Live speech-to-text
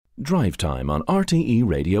Drive Time on RTE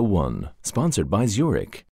Radio 1, sponsored by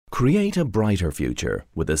Zurich. Create a brighter future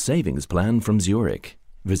with a savings plan from Zurich.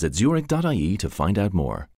 Visit zurich.ie to find out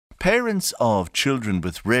more. Parents of children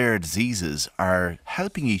with rare diseases are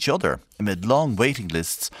helping each other amid long waiting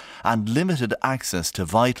lists and limited access to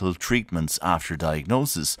vital treatments after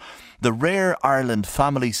diagnosis. The Rare Ireland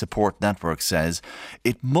Family Support Network says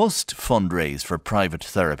it must fundraise for private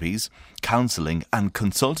therapies, counselling and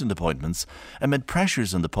consultant appointments amid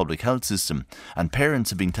pressures on the public health system. And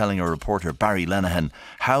parents have been telling our reporter Barry Lenihan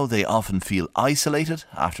how they often feel isolated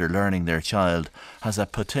after learning their child has a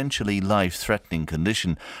potentially life-threatening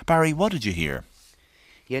condition. Barry, what did you hear?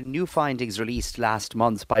 New findings released last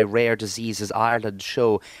month by Rare Diseases Ireland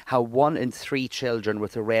show how 1 in 3 children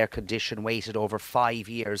with a rare condition waited over 5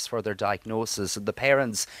 years for their diagnosis. And the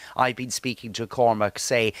parents I've been speaking to, Cormac,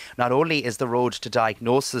 say not only is the road to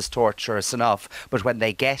diagnosis torturous enough, but when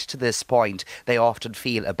they get to this point, they often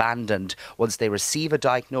feel abandoned. Once they receive a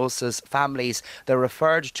diagnosis, families, they're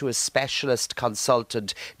referred to a specialist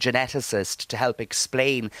consultant geneticist to help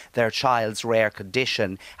explain their child's rare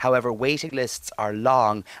condition. However, waiting lists are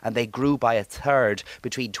long, and they grew by a third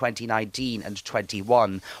between 2019 and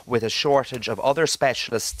 21. With a shortage of other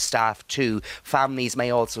specialist staff too, families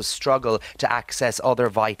may also struggle to access other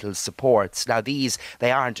vital supports. Now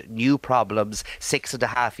they aren't new problems.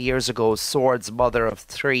 6.5 years ago, Sword's mother of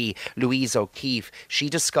 3, Louise O'Keefe, she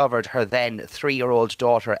discovered her then 3-year-old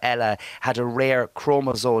daughter Ella had a rare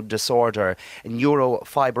chromosome disorder,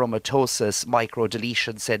 neurofibromatosis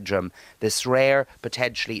microdeletion syndrome. This rare,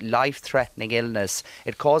 potentially life-threatening illness,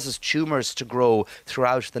 it causes tumours to grow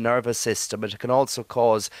throughout the nervous system, and it can also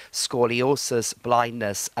cause scoliosis,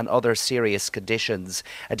 blindness and other serious conditions.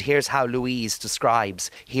 And here's how Louise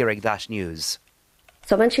describes hearing that news.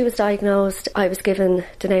 So when she was diagnosed, I was given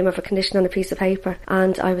the name of her condition on a piece of paper,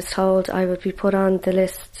 and I was told I would be put on the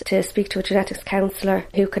list to speak to a genetics counsellor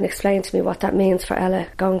who can explain to me what that means for Ella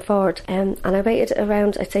going forward. And I waited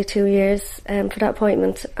around, I'd say 2 years for that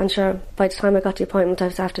appointment, and sure, by the time I got the appointment I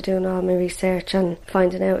was after doing all my research and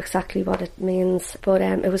finding out exactly what it means. But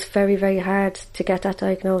it was very, very hard to get that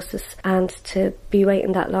diagnosis and to be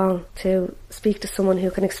waiting that long to speak to someone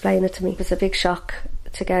who can explain it to me. It was a big shock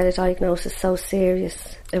to get a diagnosis so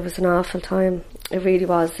serious. It was an awful time. It really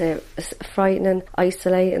was. It was frightening,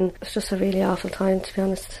 isolating. It was just a really awful time, to be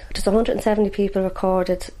honest. There's 170 people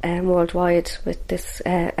recorded worldwide with this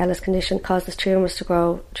Ella's condition. It causes tumours to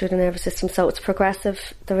grow through the nervous system, so it's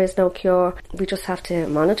progressive. There is no cure. We just have to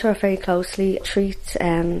monitor very closely, treat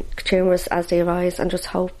tumours as they arise, and just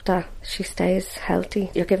hope that she stays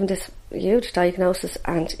healthy. You're given this huge diagnosis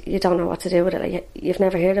and you don't know what to do with it. Like, you've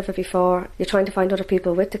never heard of it before. You're trying to find other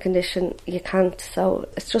people with the condition. You can't. So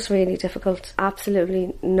it's just really difficult.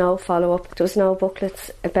 Absolutely no follow-up. There was no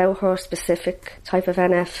booklets about her specific type of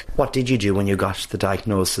NF. What did you do when you got the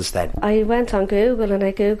diagnosis then? I went on Google and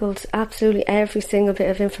I googled absolutely every single bit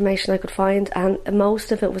of information I could find, and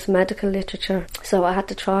most of it was medical literature. So I had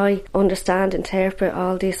to try, understand, interpret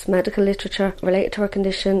all this medical literature related to her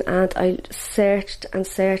condition, and I searched and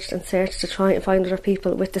searched and searched to try and find other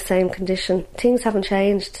people with the same condition. Things haven't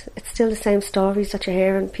changed. It's still the same stories that you're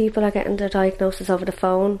hearing. People are getting their diagnosis over the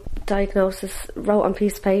phone. Diagnosis wrote on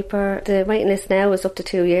piece of paper. The waiting list now is up to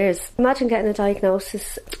 2 years. Imagine getting a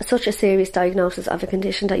diagnosis, such a serious diagnosis of a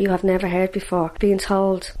condition that you have never heard before, being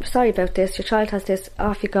told, sorry about this, your child has this,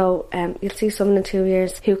 off you go, you'll see someone in 2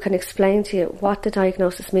 years who can explain to you what the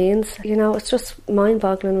diagnosis means. You know, it's just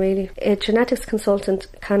mind-boggling really. A genetics consultant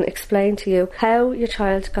can explain to you how your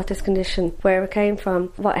child got this condition, where it came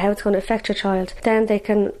from, how it's going to affect your child. Then they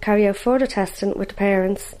can carry out further testing with the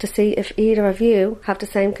parents to see if either of you have the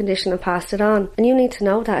same condition and pass it on. And you need to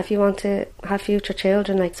know that if you want to have future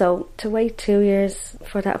children. So to wait 2 years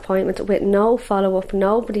for that appointment with no follow-up,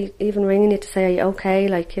 nobody even ringing you to say, are you okay?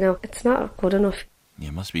 It's not good enough. Yeah,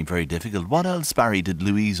 it must have been very difficult. What else, Barry, did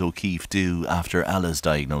Louise O'Keefe do after Ella's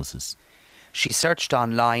diagnosis? She searched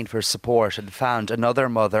online for support and found another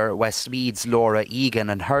mother, Westmead's Laura Egan,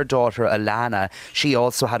 and her daughter Alana. She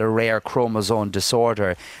also had a rare chromosome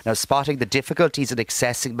disorder. Now, spotting the difficulties in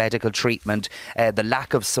accessing medical treatment, the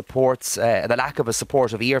lack of a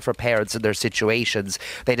supportive ear for parents in their situations,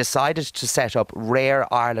 they decided to set up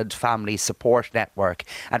Rare Ireland Family Support Network.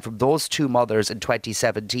 And from those 2 mothers in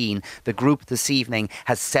 2017, the group this evening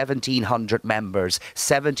has 1,700 members,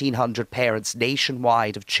 1,700 parents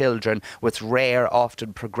nationwide of children with rare,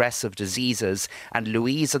 often progressive diseases. And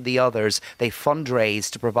Louise and the others, they fundraise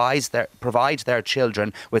to provide their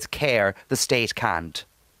children with care the state can't.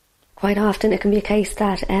 Quite often it can be a case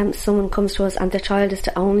that someone comes to us and their child is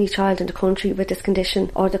the only child in the country with this condition,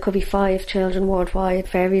 or there could be 5 children worldwide.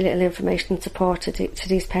 Very little information and support to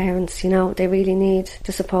these parents. They really need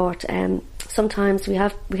the support. Sometimes we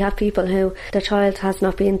have people who their child has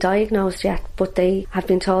not been diagnosed yet, but they have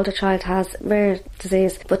been told their child has rare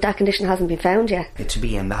disease, but that condition hasn't been found yet. To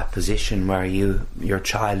be in that position where your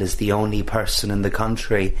child is the only person in the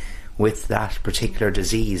country with that particular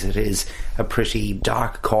disease, it is a pretty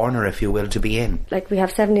dark corner, if you will, to be in. We have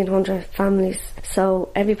 1,700 families, so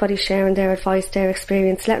everybody's sharing their advice, their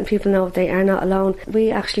experience, letting people know they are not alone. We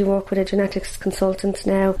actually work with a genetics consultant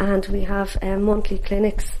now, and we have monthly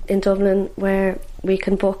clinics in Dublin where we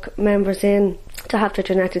can book members in to have their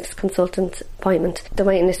genetics consultant appointment. The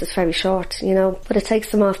waiting list is very short, but it takes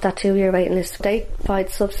them off that 2-year waiting list. They provide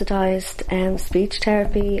subsidised speech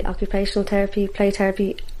therapy, occupational therapy, play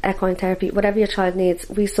therapy, equine therapy, whatever your child needs.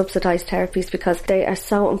 We subsidise therapies because they are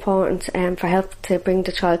so important for help to bring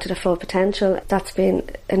the child to their full potential. That's been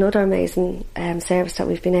another amazing service that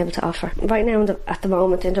we've been able to offer. Right now, at the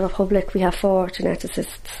moment, in the Republic, we have 4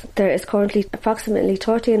 geneticists. There is currently approximately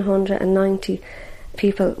 1,390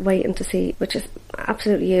 people waiting to see, which is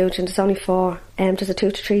absolutely huge, and there's only 4. There's a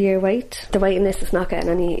 2 to 3 year wait. The waiting list is not getting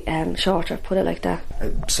any shorter, put it like that.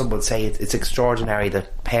 Some would say it's extraordinary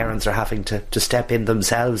that parents are having to step in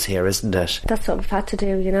themselves here, isn't it? That's what we've had to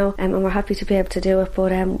do, and we're happy to be able to do it,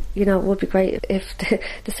 but it would be great if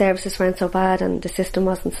the services weren't so bad and the system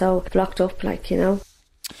wasn't so blocked up,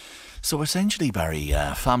 So essentially, Barry,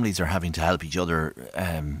 families are having to help each other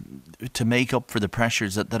to make up for the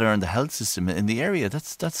pressures that are in the health system in the area.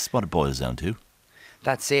 That's what it boils down to.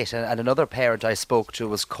 That's it. And another parent I spoke to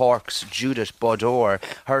was Cork's Judith Bodor.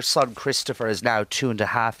 Her son Christopher is now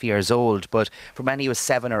 2.5 years old, but from when he was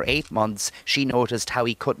 7 or 8 months, she noticed how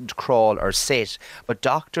he couldn't crawl or sit. But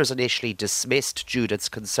doctors initially dismissed Judith's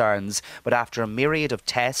concerns, but after a myriad of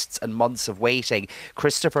tests and months of waiting,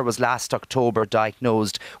 Christopher was last October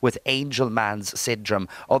diagnosed with Angelman's syndrome,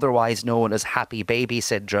 otherwise known as happy baby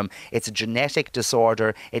syndrome. It's a genetic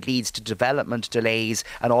disorder. It leads to development delays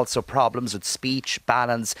and also problems with speech,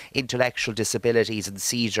 balance, intellectual disabilities and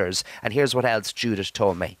seizures. And here's what else Judith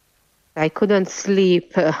told me. I couldn't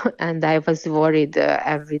sleep and I was worried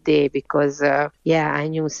every day because, I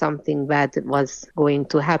knew something bad was going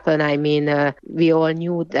to happen. I mean, we all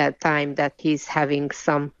knew that time that he's having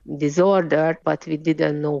some disorder, but we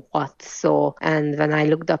didn't know what. And when I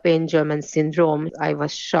looked up Angelman syndrome, I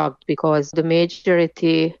was shocked because the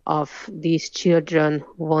majority of these children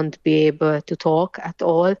won't be able to talk at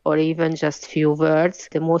all or even just few words.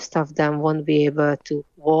 The most of them won't be able to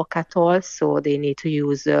walk at all, so they need to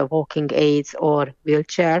use walking aids or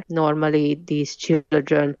wheelchair. Normally, these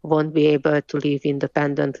children won't be able to live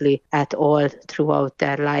independently at all throughout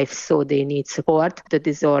their life, so they need support. The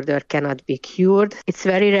disorder cannot be cured. It's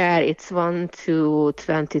very rare. It's 1 to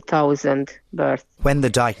 20,000 births. When the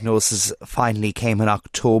diagnosis finally came in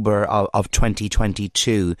October of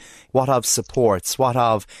 2022, what of supports? What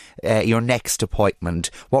of your next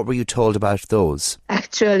appointment? What were you told about those?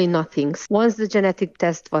 Actually, nothing. Once the genetic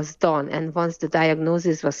test was done and once the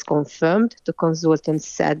diagnosis was confirmed, the consultant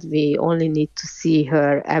said we only need to see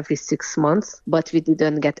her every 6 months, but we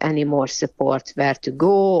didn't get any more support where to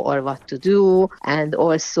go or what to do. And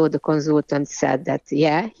also the consultant said that,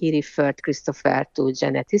 he referred Christopher to a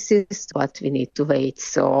geneticist, but we need to wait.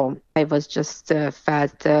 So I was just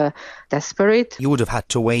felt desperate. You would have had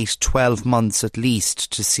to wait 12 months at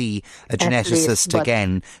least to see a geneticist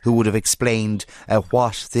again who would have explained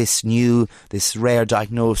what this rare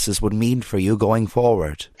diagnosis would mean for you going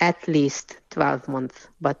forward. At least 12 months,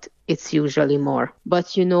 but it's usually more.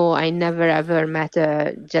 But I never ever met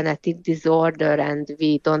a genetic disorder and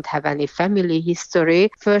we don't have any family history.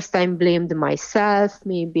 First I blamed myself.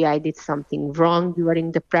 Maybe I did something wrong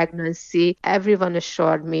during the pregnancy. Everyone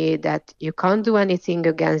assured me that you can't do anything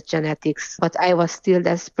against genetics, but I was still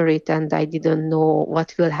desperate and I didn't know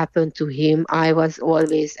what will happen to him. I was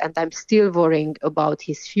always, and I'm still worrying about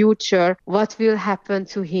his future. What will happen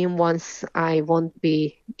to him once I won't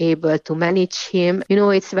be able to manage him?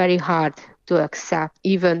 It's very hard to accept,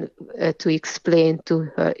 even to explain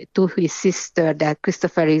to his sister that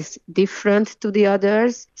Christopher is different to the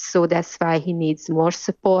others. So that's why he needs more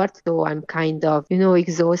support. So I'm kind of,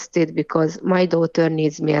 exhausted because my daughter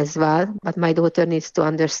needs me as well. But my daughter needs to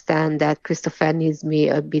understand that Christopher needs me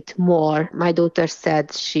a bit more. My daughter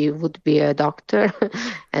said she would be a doctor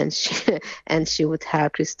and she would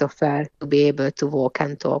help Christopher to be able to walk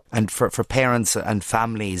and talk. And for parents and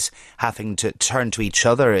families having to turn to each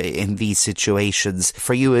other in these situations, situations.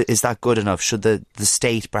 For you, is that good enough? Should the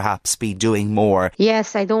state perhaps be doing more?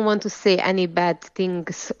 Yes, I don't want to say any bad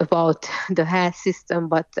things about the health system,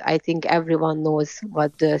 but I think everyone knows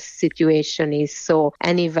what the situation is. So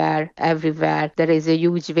anywhere, everywhere, there is a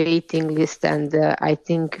huge waiting list, and I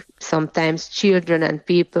think sometimes children and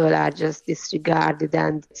people are just disregarded,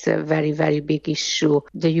 and it's a very, very big issue,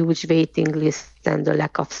 the huge waiting list and the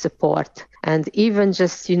lack of support. And even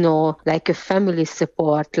just, like a family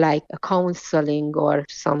support, like a counseling or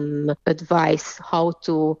some advice how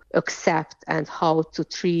to accept and how to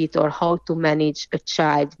treat or how to manage a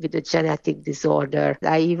child with a genetic disorder.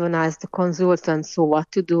 I even asked the consultant, so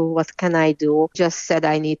what to do, what can I do? Just said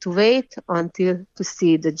I need to wait until to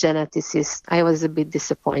see the geneticist. I was a bit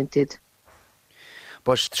disappointed.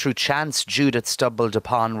 But through chance, Judith stumbled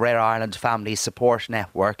upon Rare Ireland Family Support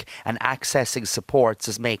Network, and accessing supports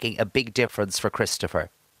is making a big difference for Christopher.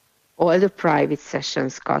 All the private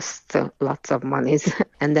sessions cost lots of money.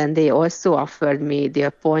 And then they also offered me the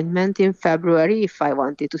appointment in February if I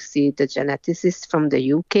wanted to see the geneticist from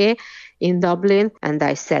the UK in Dublin. And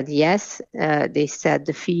I said yes. They said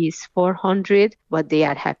the fee is 400, but they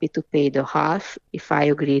are happy to pay the half if I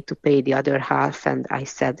agree to pay the other half. And I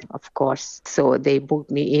said, of course. So they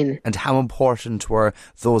booked me in. And how important were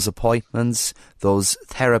those appointments, those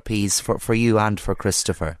therapies for you and for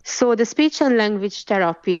Christopher? So the speech and language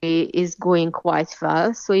therapy is going quite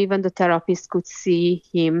well. So even the therapist could see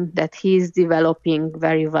him that he is developing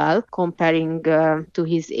very well, comparing to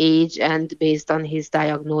his age and based on his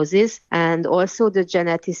diagnosis. And also the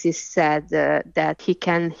geneticist said that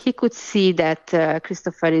he could see that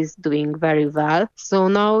Christopher is doing very well. So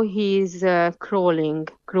now he's crawling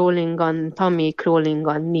on tummy, crawling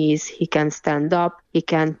on knees. He can stand up, he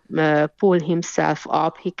can pull himself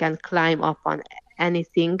up, he can climb up on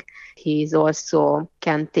anything. He also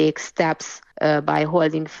can take steps by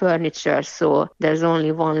holding furniture. So there's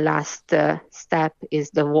only one last step, is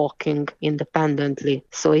the walking independently.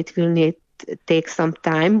 So it will take some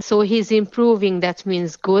time. So he's improving. That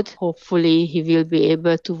means good. Hopefully he will be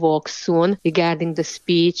able to walk soon. Regarding the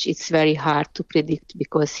speech, it's very hard to predict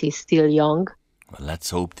because he's still young. Well, let's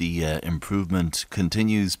hope the improvement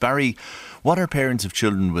continues. Barry, what are parents of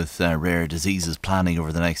children with rare diseases planning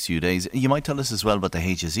over the next few days? You might tell us as well what the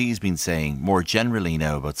HSE has been saying more generally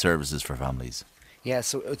now about services for families. Yeah,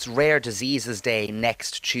 so it's Rare Diseases Day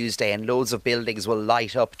next Tuesday, and loads of buildings will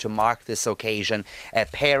light up to mark this occasion.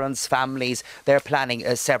 Parents, families, they're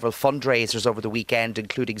planning several fundraisers over the weekend,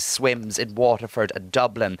 including swims in Waterford and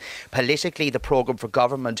Dublin. Politically, the programme for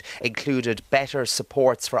government included better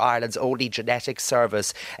supports for Ireland's only genetic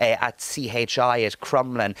service at CHI at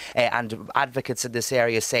Crumlin, and advocates in this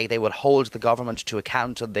area say they will hold the government to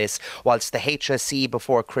account on this, whilst the HSE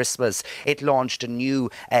before Christmas, it launched a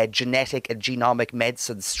new genetic and genomic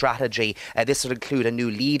medicine strategy. This will include a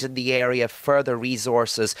new lead in the area, further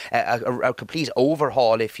resources, a complete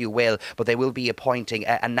overhaul, if you will, but they will be appointing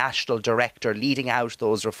a national director leading out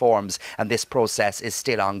those reforms, and this process is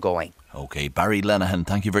still ongoing. OK, Barry Lenihan,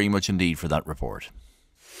 thank you very much indeed for that report.